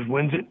Aaron Rodgers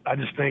wins it. I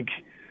just think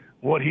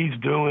what he's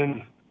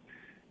doing,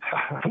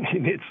 I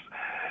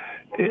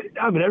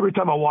mean, every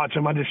time I watch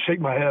him, I just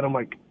shake my head. I'm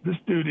like, this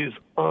dude is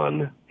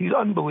he's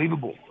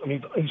unbelievable. I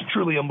mean, he's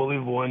truly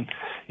unbelievable. And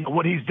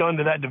what he's done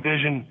to that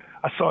division,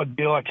 I saw a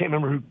deal. I can't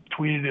remember who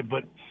tweeted it,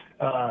 but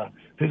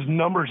his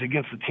numbers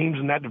against the teams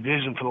in that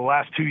division for the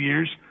last 2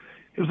 years,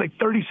 it was like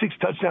 36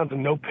 touchdowns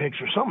and no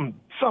picks or something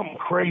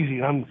crazy.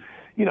 And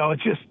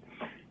it's just,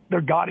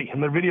 they're gaudy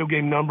and their video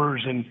game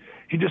numbers, and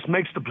he just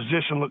makes the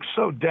position look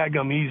so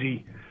daggum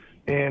easy.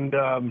 And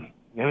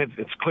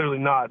it's clearly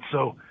not.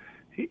 So,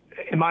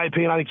 in my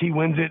opinion, I think he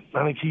wins it.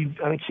 I think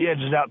he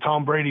edges out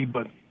Tom Brady.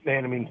 But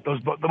man, I mean,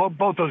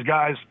 both those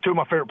guys, two of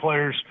my favorite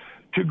players,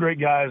 two great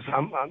guys.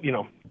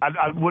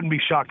 I wouldn't be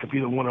shocked if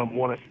either one of them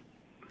won it.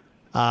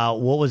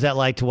 What was that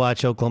like to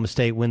watch Oklahoma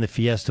State win the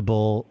Fiesta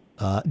Bowl?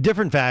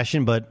 Different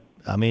fashion, but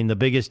I mean the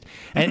biggest.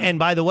 And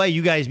by the way,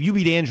 you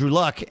beat Andrew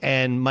Luck,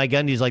 and Mike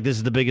Gundy's like, this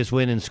is the biggest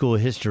win in school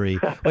history.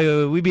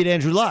 wait, we beat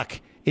Andrew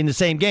Luck in the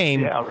same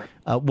game. Yeah.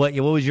 What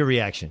was your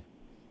reaction?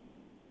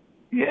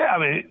 Yeah, I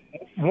mean,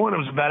 one, it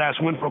was a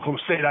badass win for Oklahoma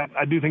State.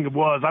 I do think it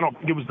was. I don't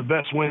think it was the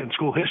best win in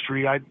school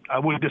history. I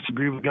would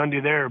disagree with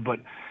Gundy there, but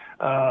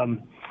I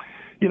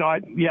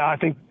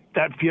think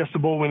that Fiesta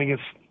Bowl win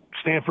against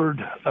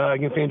Stanford,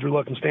 against Andrew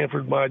Luck and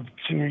Stanford my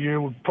senior year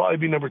would probably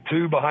be number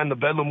 2 behind the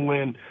Bedlam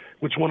win,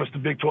 which won us the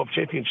Big 12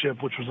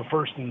 championship, which was the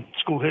first in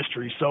school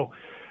history. So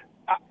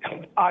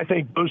I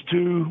think those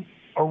two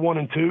are 1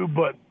 and 2,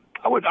 but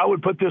I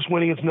would put this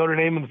win against Notre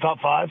Dame in the top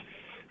 5.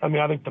 I mean,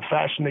 I think the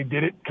fashion they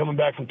did it, coming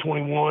back from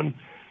 21,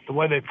 the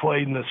way they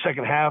played in the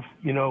second half,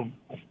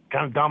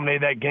 kind of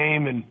dominated that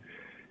game,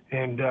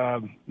 and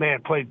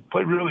man, played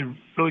really,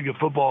 really good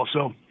football.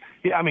 So,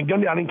 yeah, I mean,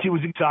 Gundy, I think he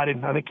was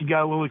excited. I think he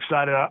got a little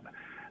excited.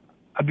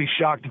 I'd be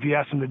shocked if you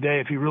asked him today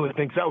if he really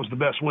thinks that was the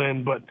best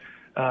win. But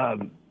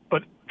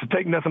to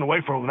take nothing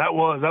away from him, that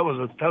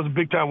was a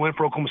big time win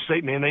for Oklahoma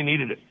State, man. They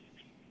needed it.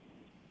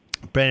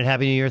 Brandon,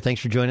 Happy New Year. Thanks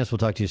for joining us. We'll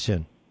talk to you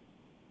soon.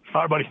 All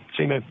right, buddy.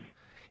 See you, man.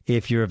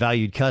 If you're a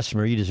valued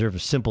customer, you deserve a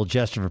simple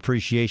gesture of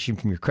appreciation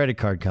from your credit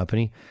card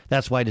company.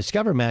 That's why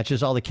Discover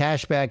matches all the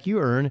cash back you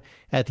earn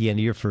at the end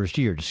of your first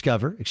year.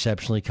 Discover,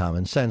 exceptionally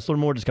common sense. Learn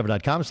more at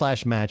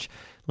discover.com/match.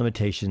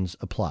 Limitations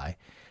apply.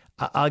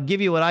 I'll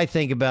give you what I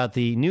think about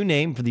the new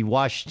name for the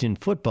Washington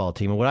football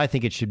team and what I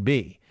think it should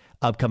be.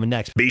 Upcoming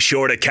next. Be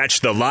sure to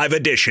catch the live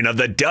edition of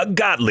the Doug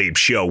Gottlieb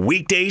Show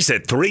weekdays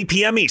at 3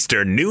 p.m.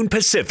 Eastern, noon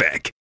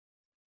Pacific.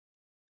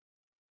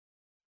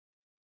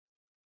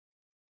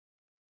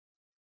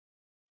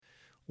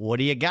 What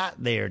do you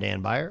got there,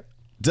 Dan Byer?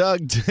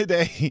 Doug,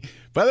 today,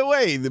 by the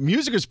way, the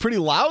music is pretty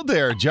loud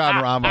there,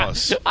 John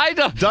Ramos. I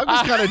know. Doug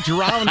was kind of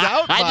drowned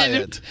out by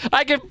it.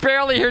 I could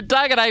barely hear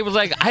Doug, and I was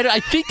like, I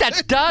think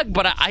that's Doug,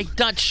 but I'm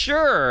not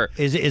sure.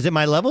 Is it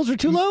my levels are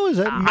too low? Is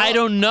that I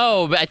don't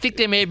know, but I think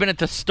they may have been at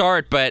the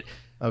start, but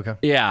okay.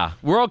 Yeah,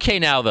 we're okay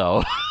now,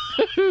 though.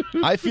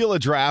 I feel a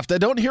draft. I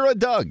don't hear a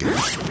Doug.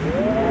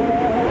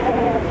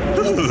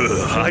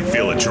 I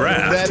feel a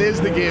draft. That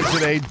is the game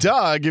today.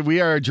 Doug, we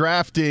are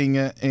drafting,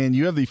 and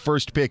you have the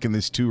first pick in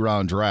this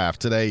 2-round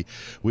draft. Today,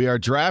 we are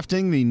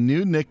drafting the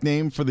new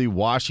nickname for the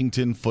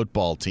Washington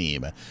football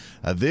team.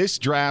 This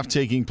draft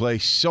taking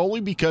place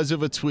solely because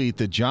of a tweet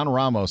that John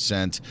Ramos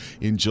sent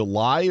in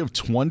July of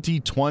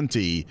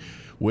 2020,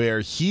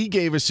 where he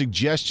gave a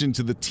suggestion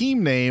to the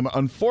team name.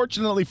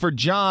 Unfortunately for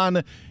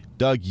John,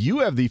 Doug, you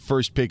have the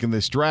first pick in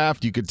this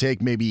draft. You could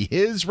take maybe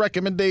his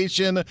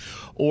recommendation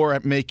or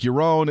make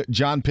your own.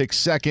 John picks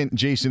second,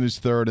 Jason is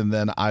third, and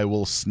then I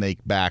will snake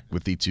back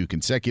with the 2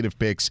 consecutive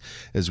picks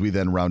as we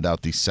then round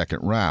out the second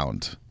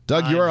round.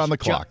 Doug, you are on the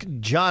clock.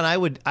 John,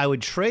 I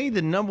would trade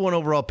the number 1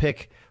 overall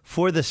pick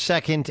for the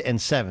 2nd and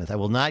 7th. I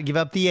will not give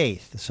up the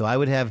 8th. So I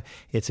would have,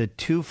 it's a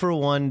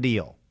 2-for-1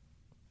 deal.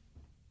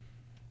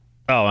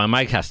 Oh, my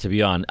mic has to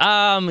be on.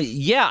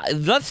 Yeah,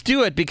 let's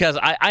do it because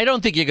I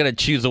don't think you're going to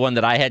choose the one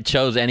that I had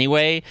chose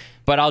anyway,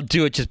 but I'll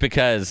do it just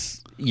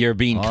because you're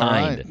being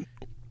kind. Right.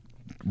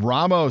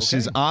 Ramos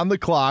is on the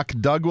clock.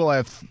 Doug will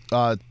have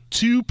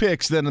 2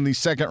 picks then in the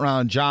second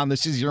round. John,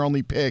 this is your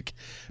only pick.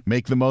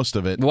 Make the most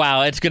of it.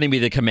 Wow, it's going to be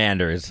the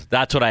Commanders.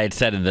 That's what I had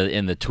said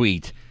in the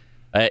tweet.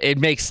 It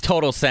makes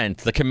total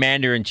sense. The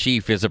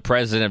Commander-in-Chief is the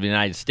President of the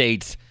United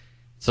States,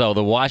 so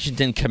the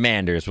Washington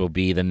Commanders will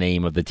be the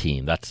name of the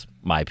team. That's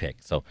my pick.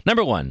 So,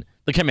 number 1,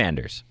 the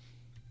Commanders.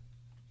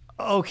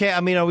 Okay,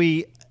 I mean, are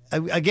we,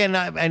 again,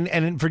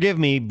 and forgive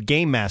me,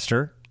 Game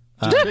Master.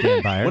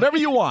 Whatever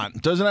you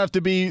want. Doesn't have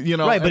to be,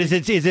 Right, but is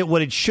it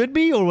what it should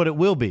be or what it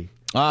will be?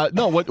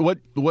 No,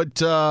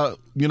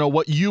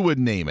 what you would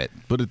name it.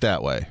 Put it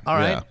that way. All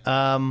right.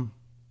 Yeah.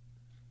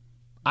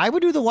 I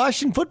would do the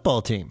Washington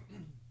football team.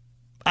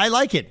 I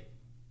like it.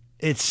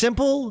 It's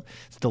simple.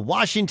 It's the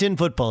Washington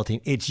football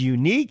team. It's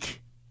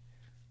unique.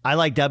 I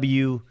like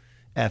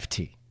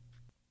WFT.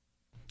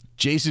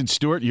 Jason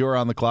Stewart, you're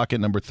on the clock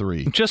at number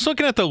 3. Just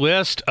looking at the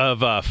list of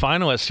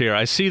finalists here,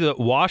 I see that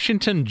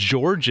Washington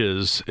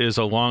Georges is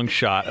a long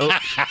shot.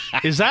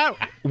 Is that,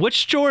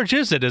 which George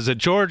is it? Is it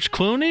George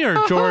Clooney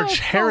or George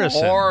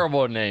Harrison?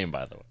 Horrible name,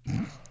 by the way.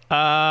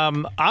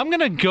 I'm going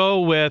to go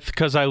with,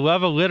 because I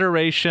love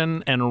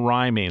alliteration and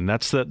rhyming.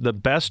 That's the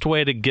best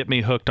way to get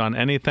me hooked on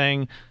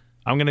anything.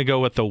 I'm going to go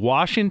with the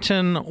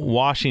Washington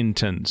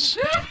Washingtons.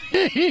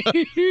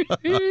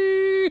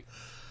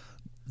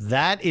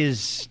 That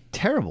is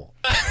terrible.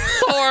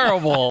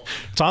 horrible.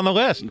 It's on the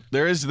list.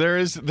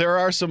 There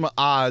are some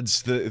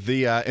odds,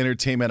 the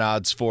entertainment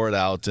odds for it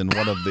out, and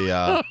one of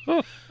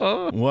the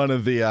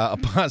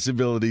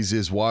possibilities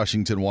is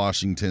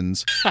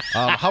Washingtons.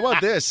 How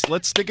about this?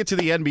 Let's stick it to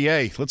the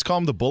NBA. Let's call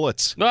them the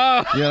Bullets.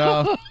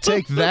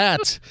 Take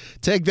that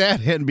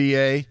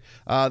NBA,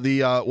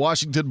 the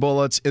Washington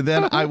Bullets, and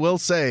then I will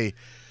say,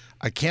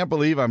 I can't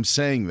believe I'm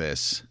saying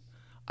this.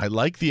 I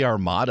like the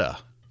Armada.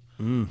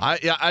 And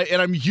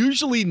I'm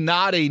usually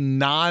not a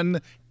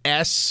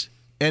non-S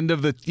end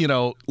of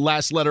the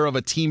last letter of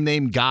a team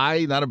name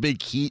guy, not a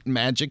big Heat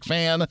Magic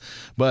fan,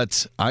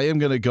 but I am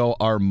going to go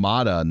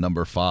Armada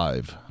number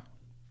 5.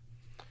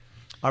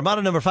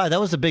 Armada number 5. That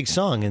was a big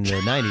song in the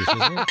 90s,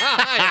 wasn't it?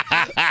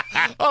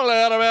 A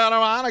little bit of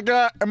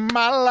Monica in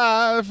my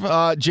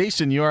life.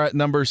 Jason, you are at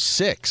number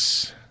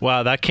 6.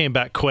 Wow, that came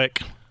back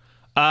quick.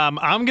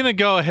 I'm going to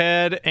go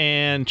ahead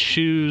and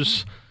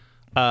choose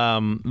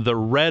the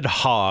Red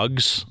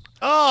Hogs.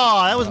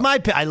 Oh, that was my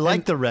pick. I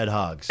like the Red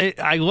Hogs.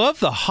 I love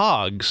the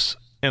Hogs,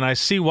 and I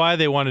see why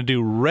they want to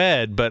do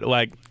red, but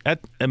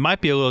it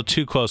might be a little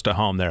too close to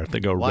home there if they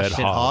go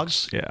Washington Red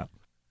Hogs. Yeah.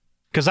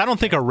 Because I don't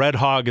think a red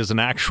hog is an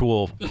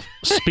actual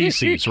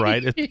species,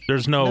 right?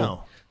 There's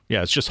no.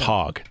 Yeah, it's just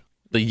hog.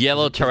 The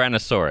yellow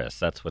Tyrannosaurus.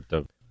 That's what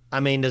the.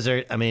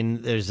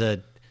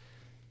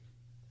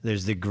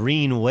 There's the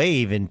green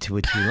wave into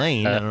a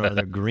Tulane. I don't know if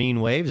they're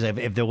green waves.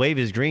 If the wave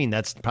is green,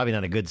 that's probably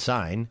not a good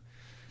sign.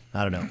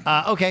 I don't know.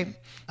 Okay.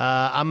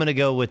 I'm going to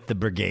go with the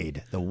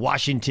Brigade, the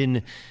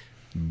Washington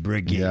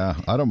Brigade. Yeah,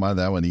 I don't mind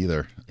that one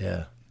either.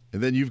 Yeah.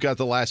 And then you've got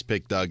the last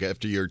pick, Doug,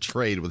 after your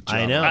trade with John.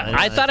 I know.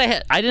 I thought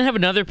I didn't have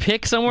another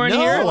pick somewhere in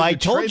here. No, I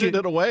told you. Traded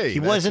it away. He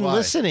That's wasn't why.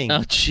 listening. Oh,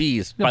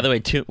 jeez. By the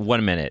way,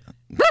 1 minute.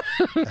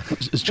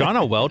 Is John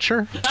a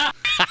Welcher?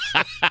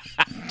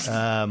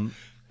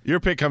 Your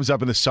pick comes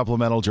up in the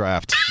supplemental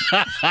draft.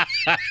 I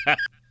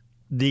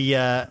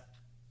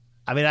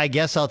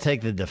guess I'll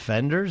take the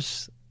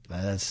Defenders.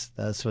 That's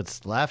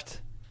what's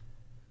left.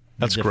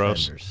 That's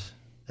gross.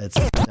 That's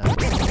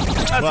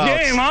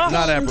game, huh?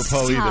 Not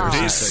apropos either.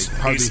 This They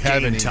hardly is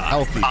have Game any Time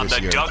healthy on this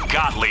the year. Doug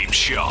Gottlieb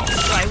Show.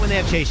 right when they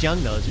have Chase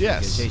Young, though.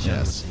 Yes, Chase Young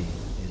yes.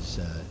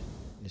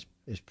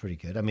 is pretty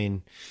good. I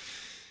mean,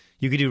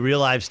 you could do real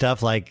life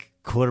stuff like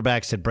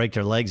quarterbacks that break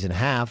their legs in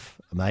half.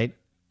 Right?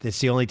 It's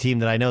the only team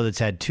that I know that's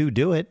had 2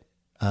 do it.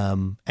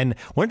 And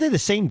weren't they the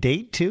same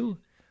date too?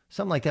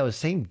 Something like that was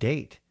same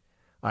date.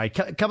 All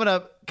right, coming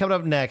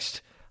up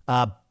next,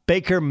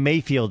 Baker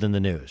Mayfield in the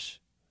news.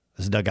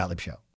 This is Doug Gottlieb Show.